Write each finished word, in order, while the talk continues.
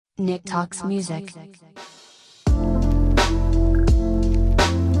Nick Talks Music.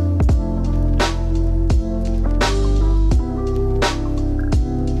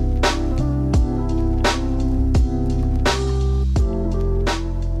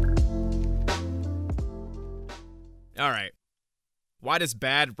 Alright, why does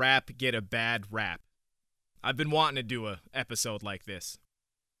bad rap get a bad rap? I've been wanting to do a episode like this.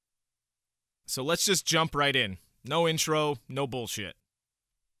 So let's just jump right in. No intro, no bullshit.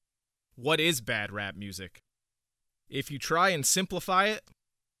 What is bad rap music? If you try and simplify it,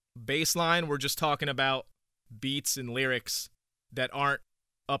 baseline, we're just talking about beats and lyrics that aren't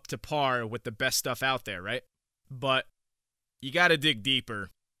up to par with the best stuff out there, right? But you gotta dig deeper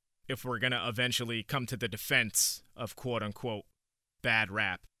if we're gonna eventually come to the defense of quote-unquote bad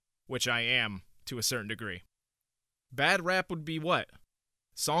rap, which I am to a certain degree. Bad rap would be what?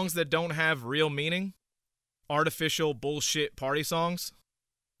 Songs that don't have real meaning? Artificial bullshit party songs?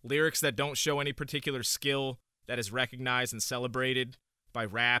 Lyrics that don't show any particular skill that is recognized and celebrated by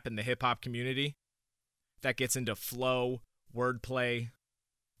rap and the hip-hop community? That gets into flow, wordplay,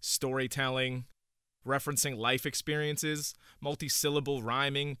 storytelling, referencing life experiences, multi-syllable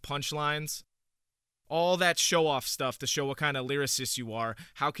rhyming, punchlines. All that show-off stuff to show what kind of lyricist you are.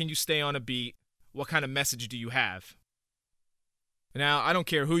 How can you stay on a beat? What kind of message do you have? Now, I don't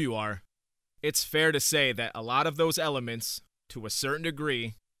care who you are. It's fair to say that a lot of those elements, to a certain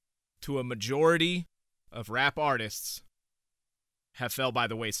degree, to a majority of rap artists, have fell by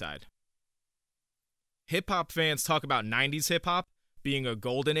the wayside. Hip-hop fans talk about 90s hip-hop being a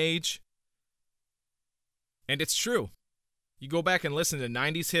golden age, and it's true. You go back and listen to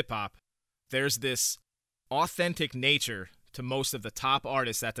 90s hip-hop, there's this authentic nature to most of the top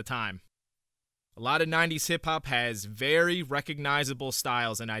artists at the time. A lot of 90s hip-hop has very recognizable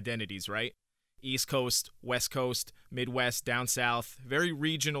styles and identities, right? East Coast, West Coast, Midwest, down south, very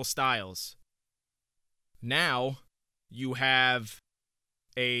regional styles. Now, you have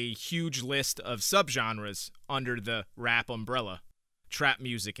a huge list of subgenres under the rap umbrella. Trap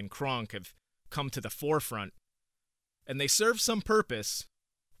music and crunk have come to the forefront. And they serve some purpose,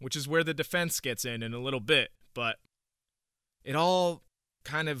 which is where the defense gets in a little bit, but it all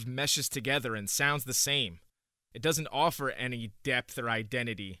kind of meshes together and sounds the same. It doesn't offer any depth or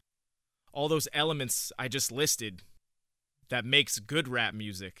identity. All those elements I just listed that makes good rap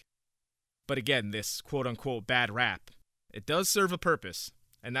music. But again, this quote-unquote bad rap, it does serve a purpose,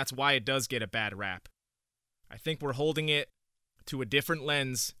 and that's why it does get a bad rap. I think we're holding it to a different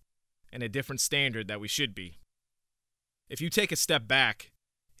lens and a different standard that we should be. If you take a step back,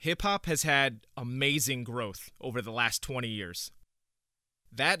 hip-hop has had amazing growth over the last 20 years.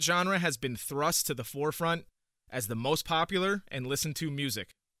 That genre has been thrust to the forefront as the most popular and listened to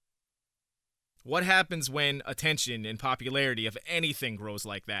music. What happens when attention and popularity of anything grows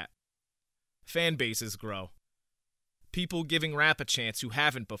like that? Fan bases grow. People giving rap a chance who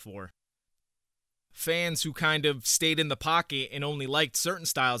haven't before. Fans who kind of stayed in the pocket and only liked certain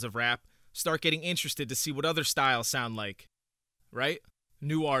styles of rap start getting interested to see what other styles sound like. Right?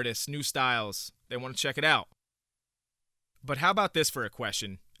 New artists, new styles. They want to check it out. But how about this for a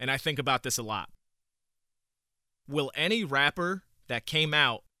question? And I think about this a lot. Will any rapper that came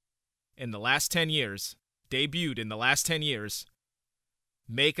out in the last 10 years, debuted in the last 10 years,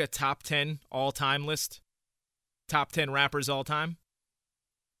 make a top 10 all-time list? Top 10 rappers all time?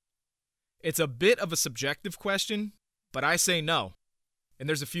 It's a bit of a subjective question, but I say no. And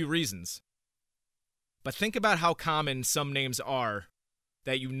there's a few reasons. But think about how common some names are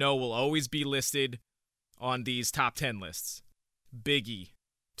that you know will always be listed on these top 10 lists. Biggie,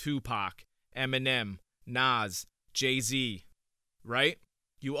 Tupac, Eminem, Nas, Jay-Z, right?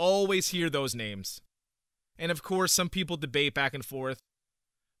 You always hear those names. And of course, some people debate back and forth,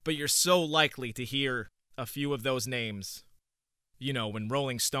 but you're so likely to hear a few of those names. You know, when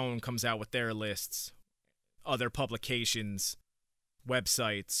Rolling Stone comes out with their lists, other publications,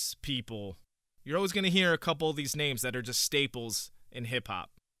 websites, people, you're always going to hear a couple of these names that are just staples in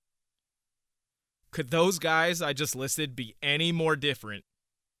hip-hop. Could those guys I just listed be any more different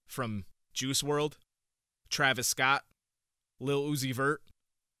from Juice WRLD, Travis Scott, Lil Uzi Vert,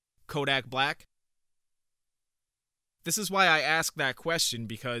 Kodak Black? This is why I ask that question,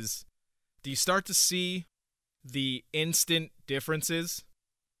 because do you start to see the instant differences?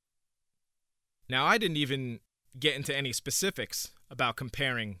 Now, I didn't even get into any specifics about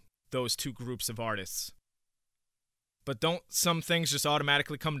comparing those two groups of artists. But don't some things just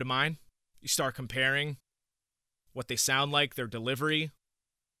automatically come to mind? You start comparing what they sound like, their delivery,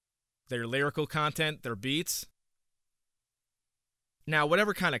 their lyrical content, their beats. Now,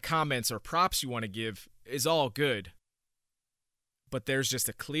 whatever kind of comments or props you want to give is all good. But there's just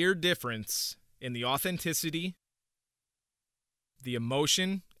a clear difference in the authenticity, the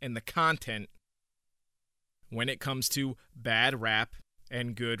emotion, and the content when it comes to bad rap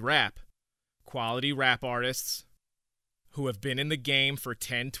and good rap. Quality rap artists who have been in the game for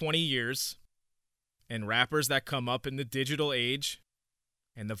 10, 20 years, and rappers that come up in the digital age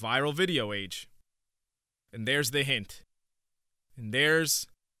and the viral video age. And there's the hint. And there's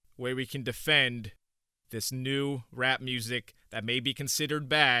where we can defend this new rap music that may be considered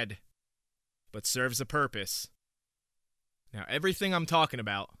bad, but serves a purpose. Now, everything I'm talking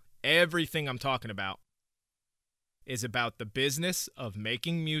about is about the business of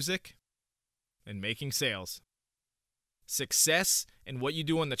making music and making sales. Success and what you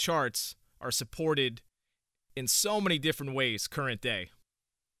do on the charts are supported in so many different ways current day.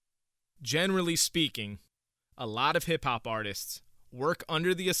 Generally speaking, a lot of hip-hop artists work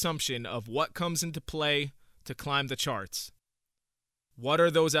under the assumption of what comes into play to climb the charts. What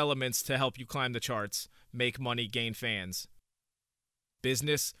are those elements to help you climb the charts, make money, gain fans?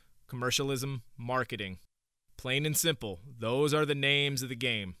 Business, commercialism, marketing. Plain and simple, those are the names of the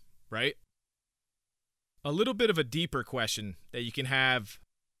game, right? A little bit of a deeper question that you can have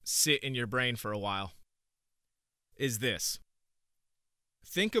sit in your brain for a while is this.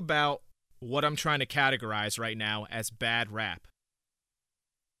 Think about what I'm trying to categorize right now as bad rap.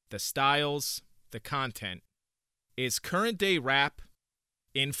 The styles, the content. Is current day rap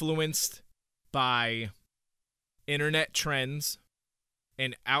influenced by internet trends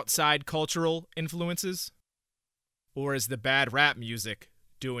and outside cultural influences? Or is the bad rap music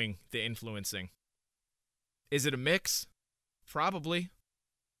doing the influencing? Is it a mix? Probably.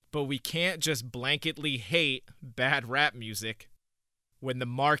 But we can't just blanketly hate bad rap music when the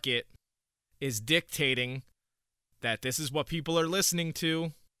market is dictating that this is what people are listening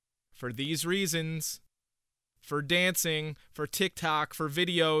to for these reasons, for dancing, for TikTok, for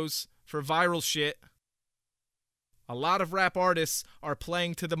videos, for viral shit. A lot of rap artists are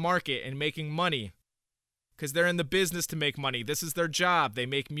playing to the market and making money because they're in the business to make money. This is their job. They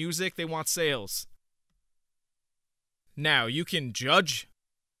make music. They want sales. Now, you can judge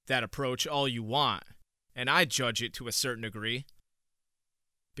that approach all you want, and I judge it to a certain degree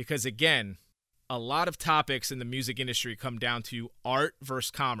because, again, a lot of topics in the music industry come down to art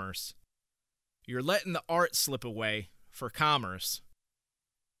versus commerce. You're letting the art slip away for commerce.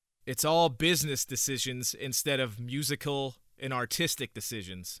 It's all business decisions instead of musical and artistic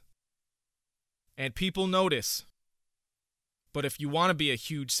decisions. And people notice. But if you want to be a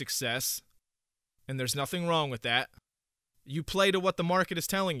huge success, and there's nothing wrong with that, you play to what the market is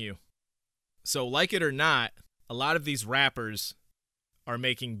telling you. So, like it or not, a lot of these rappers are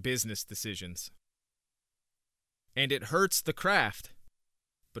making business decisions. And it hurts the craft,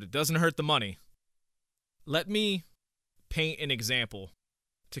 but it doesn't hurt the money. Let me paint an example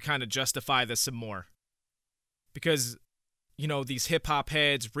to kind of justify this some more. Because, you know, these hip-hop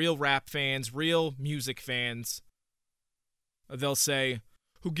heads, real rap fans, real music fans, they'll say,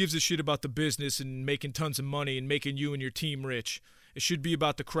 who gives a shit about the business and making tons of money and making you and your team rich? It should be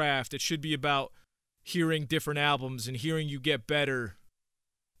about the craft. It should be about hearing different albums and hearing you get better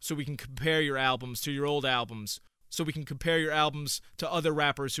so we can compare your albums to your old albums, so we can compare your albums to other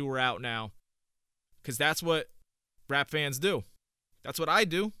rappers who are out now. Because that's what rap fans do. That's what I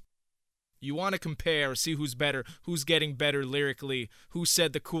do. You want to compare, see who's better, who's getting better lyrically, who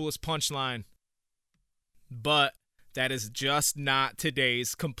said the coolest punchline. But that is just not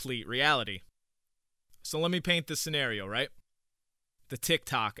today's complete reality. So let me paint the scenario, right? The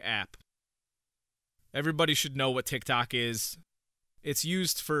TikTok app. Everybody should know what TikTok is. It's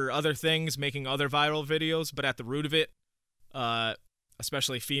used for other things, making other viral videos, but at the root of it,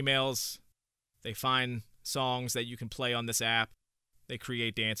 especially females, they find songs that you can play on this app. They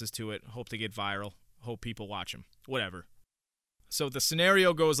create dances to it, hope to get viral, hope people watch them, whatever. So the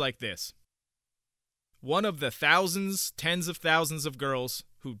scenario goes like this. One of the thousands, tens of thousands of girls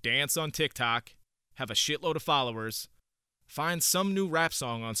who dance on TikTok, have a shitload of followers, finds some new rap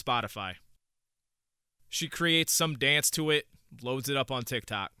song on Spotify. She creates some dance to it, loads it up on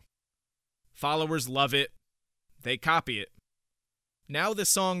TikTok. Followers love it. They copy it. Now this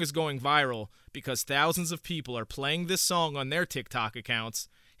song is going viral because thousands of people are playing this song on their TikTok accounts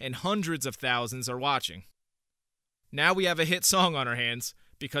and hundreds of thousands are watching. Now we have a hit song on our hands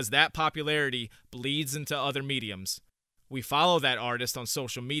because that popularity bleeds into other mediums. We follow that artist on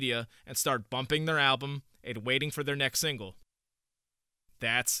social media and start bumping their album and waiting for their next single.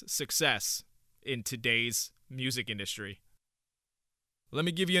 That's success in today's music industry. Let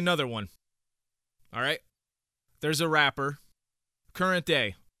me give you another one. All right? There's a rapper, current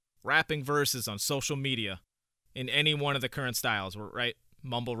day, rapping verses on social media. in any one of the current styles, right?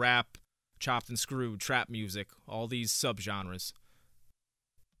 Mumble rap, chopped and screwed, trap music, all these subgenres.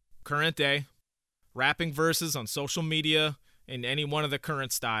 Current day, rapping verses on social media in any one of the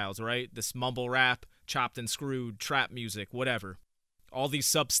current styles, right? This mumble rap, chopped and screwed, trap music, whatever. All these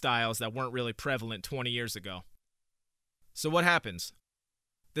sub-styles that weren't really prevalent 20 years ago. So what happens?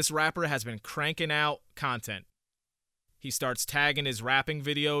 This rapper has been cranking out content. He starts tagging his rapping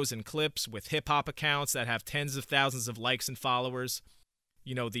videos and clips with hip-hop accounts that have tens of thousands of likes and followers.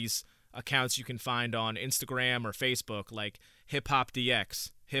 You know, these accounts you can find on Instagram or Facebook, like Hip Hop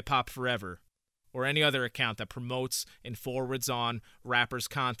DX, Hip Hop Forever, or any other account that promotes and forwards on rappers'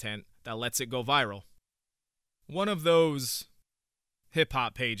 content that lets it go viral. One of those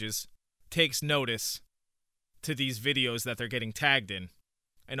hip-hop pages takes notice to these videos that they're getting tagged in,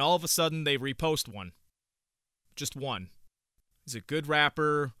 and all of a sudden they repost one. Just one. He's a good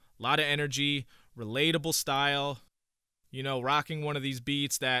rapper, a lot of energy, relatable style, you know, rocking one of these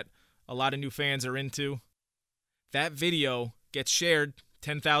beats that a lot of new fans are into. That video gets shared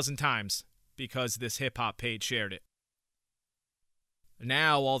 10,000 times because this hip-hop page shared it.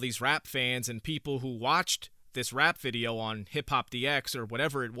 Now all these rap fans and people who watched this rap video on Hip Hop DX or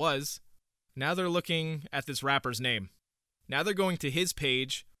whatever it was, now they're looking at this rapper's name. Now they're going to his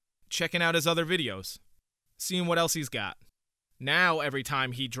page, checking out his other videos, seeing what else he's got. Now every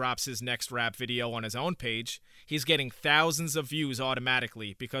time he drops his next rap video on his own page, he's getting thousands of views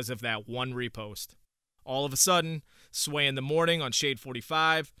automatically because of that one repost. All of a sudden, Sway in the Morning on Shade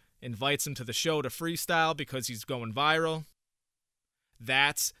 45 invites him to the show to freestyle because he's going viral.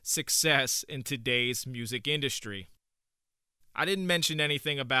 That's success in today's music industry. I didn't mention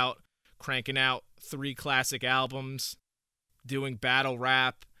anything about cranking out 3 classic albums, doing battle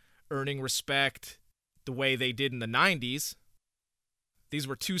rap, earning respect the way they did in the 90s. These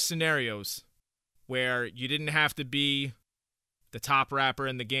were 2 scenarios where you didn't have to be the top rapper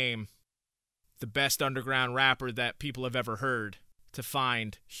in the game, the best underground rapper that people have ever heard, to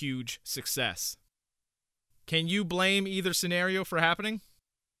find huge success. Can you blame either scenario for happening?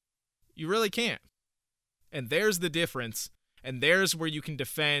 You really can't. And there's the difference, and there's where you can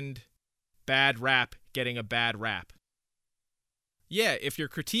defend bad rap getting a bad rap. Yeah, if you're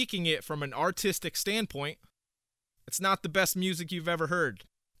critiquing it from an artistic standpoint, it's not the best music you've ever heard.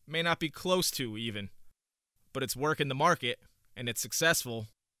 It may not be close to, even. But it's working the market, and it's successful.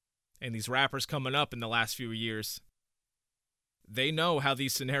 And these rappers coming up in the last few years, they know how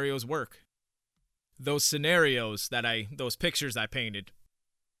these scenarios work. Those scenarios those pictures I painted,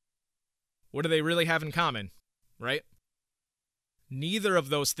 what do they really have in common, right? Neither of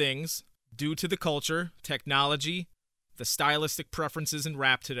those things, due to the culture, technology, the stylistic preferences in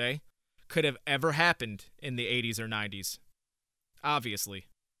rap today, could have ever happened in the 80s or 90s. Obviously.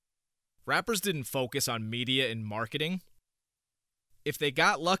 Rappers didn't focus on media and marketing. If they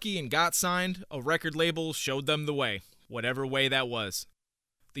got lucky and got signed, a record label showed them the way, whatever way that was.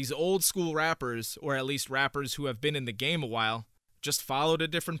 These old school rappers, or at least rappers who have been in the game a while, just followed a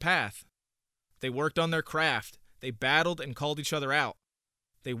different path. They worked on their craft. They battled and called each other out.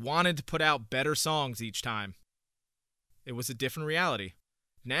 They wanted to put out better songs each time. It was a different reality.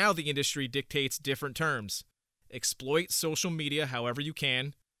 Now the industry dictates different terms. Exploit social media however you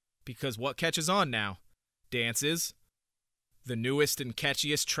can, because what catches on now? Dances, the newest and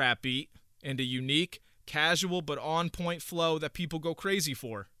catchiest trap beat, and a unique, casual but on-point flow that people go crazy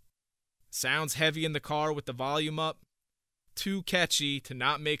for. Sounds heavy in the car with the volume up. Too catchy to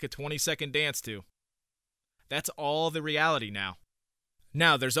not make a 20-second dance to. That's all the reality now.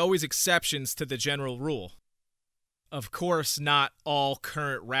 Now, there's always exceptions to the general rule. Of course, not all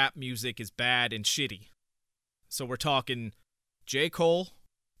current rap music is bad and shitty. So we're talking J. Cole,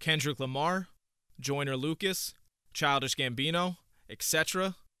 Kendrick Lamar, Joyner Lucas, Childish Gambino,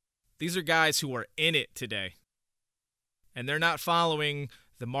 etc. These are guys who are in it today. And they're not following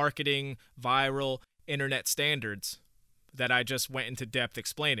the marketing, viral, internet standards that I just went into depth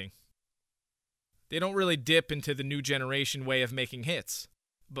explaining. They don't really dip into the new generation way of making hits.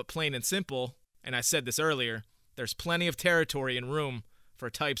 But plain and simple, and I said this earlier, there's plenty of territory and room for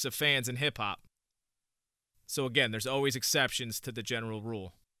types of fans in hip-hop. So again, there's always exceptions to the general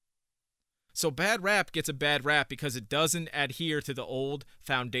rule. So bad rap gets a bad rap because it doesn't adhere to the old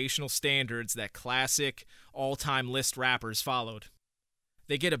foundational standards that classic, all-time list rappers followed.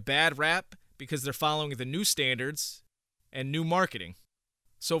 They get a bad rap because they're following the new standards and new marketing.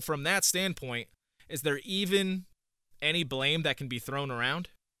 So from that standpoint, is there even any blame that can be thrown around?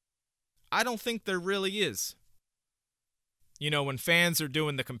 I don't think there really is. You know, when fans are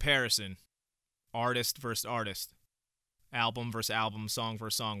doing the comparison, artist versus artist, album versus album, song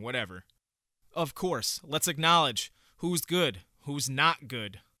versus song, whatever, Of course, let's acknowledge who's good, who's not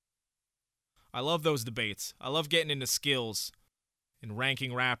good. I love those debates. I love getting into skills and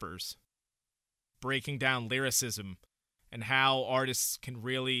ranking rappers, breaking down lyricism and how artists can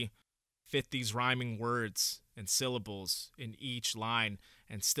really fit these rhyming words and syllables in each line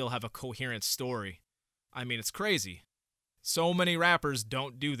and still have a coherent story. I mean, it's crazy. So many rappers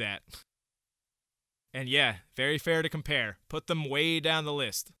don't do that. And yeah, very fair to compare. Put them way down the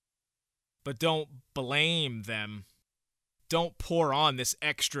list. But don't blame them. Don't pour on this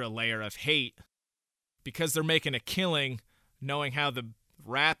extra layer of hate because they're making a killing knowing how the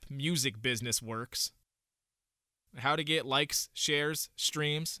rap music business works. How to get likes, shares,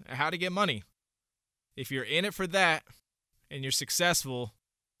 streams, and how to get money. If you're in it for that and you're successful,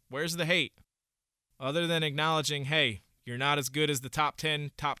 where's the hate? Other than acknowledging, hey, you're not as good as the top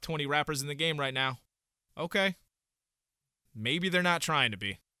 10, top 20 rappers in the game right now. Okay. Maybe they're not trying to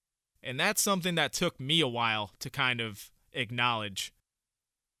be. And that's something that took me a while to kind of acknowledge.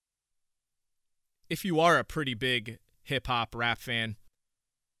 If you are a pretty big hip-hop rap fan,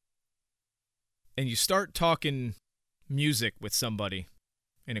 and you start talking music with somebody,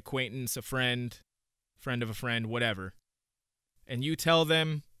 an acquaintance, a friend of a friend, whatever, and you tell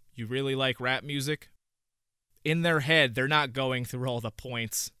them you really like rap music, in their head, they're not going through all the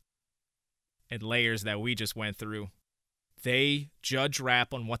points and layers that we just went through. They judge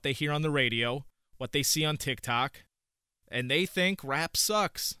rap on what they hear on the radio, what they see on TikTok, and they think rap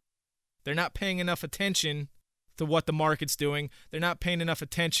sucks. They're not paying enough attention to what the market's doing. They're not paying enough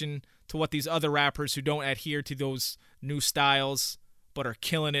attention to what these other rappers who don't adhere to those new styles but are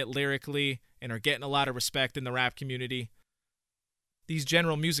killing it lyrically and are getting a lot of respect in the rap community. These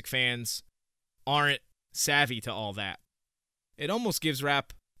general music fans aren't savvy to all that. It almost gives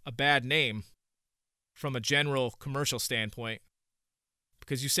rap a bad name from a general commercial standpoint.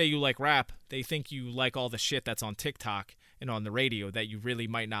 Because you say you like rap, they think you like all the shit that's on TikTok and on the radio that you really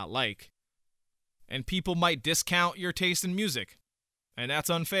might not like. And people might discount your taste in music. And that's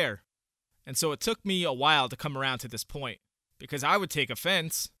unfair. And so it took me a while to come around to this point. Because I would take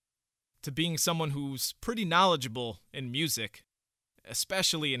offense to being someone who's pretty knowledgeable in music,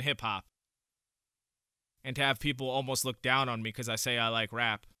 especially in hip-hop. And to have people almost look down on me because I say I like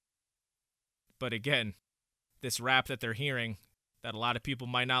rap. But again, this rap that they're hearing that a lot of people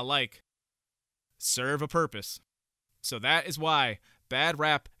might not like serve a purpose. So that is why bad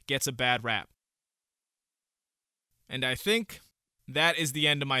rap gets a bad rap. And I think that is the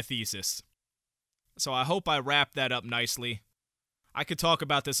end of my thesis. So I hope I wrapped that up nicely. I could talk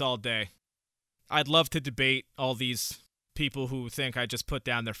about this all day. I'd love to debate all these people who think I just put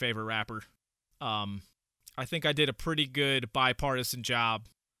down their favorite rapper. I think I did a pretty good bipartisan job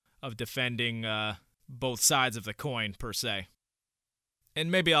of defending both sides of the coin, per se. And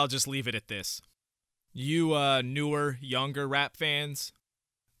maybe I'll just leave it at this. You newer, younger rap fans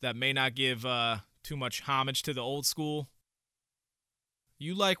that may not give too much homage to the old school,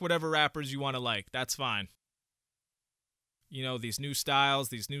 you like whatever rappers you want to like. That's fine. You know, these new styles,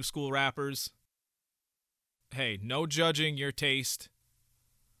 these new school rappers. Hey, no judging your taste.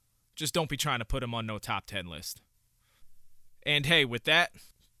 Just don't be trying to put them on no top 10 list. And hey, with that,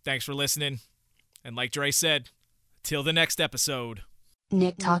 thanks for listening. And like Dre said, till the next episode.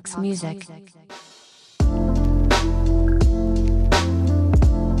 Nick Talks Music.